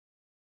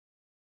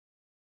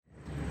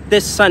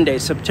this Sunday,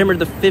 September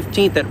the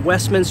 15th at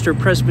Westminster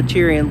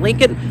Presbyterian,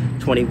 Lincoln,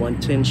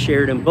 2110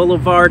 Sheridan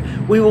Boulevard.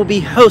 We will be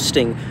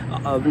hosting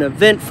an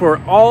event for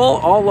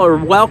all. All are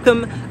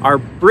welcome, our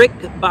Brick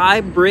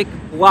by Brick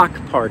block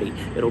party.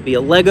 It'll be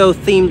a Lego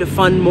themed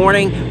fun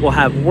morning. We'll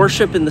have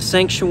worship in the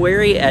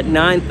sanctuary at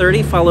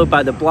 9:30, followed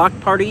by the block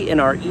party in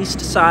our east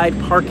side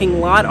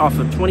parking lot off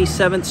of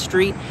 27th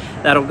Street.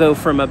 That'll go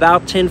from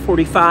about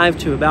 10:45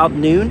 to about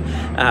noon.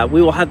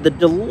 We will have the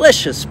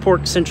delicious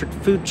Porkcentric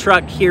food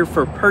truck here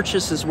for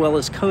purchase, as well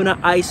as Kona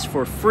Ice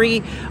for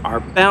free. Our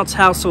bounce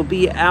house will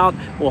be out.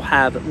 We'll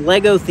have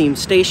Lego themed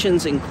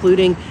stations,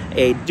 including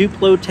a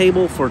Duplo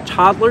table for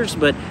toddlers,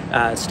 but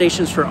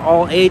stations for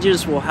all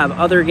ages. We'll have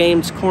other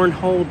games,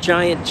 cornhole,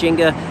 giant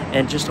Jenga,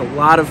 and just a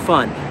lot of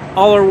fun.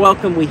 All are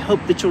welcome. We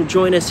hope that you'll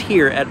join us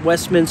here at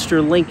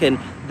Westminster-Lincoln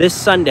this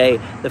Sunday,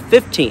 the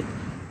 15th,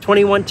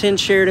 2110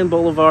 Sheridan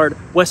Boulevard,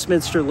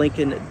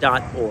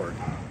 westminsterlincoln.org.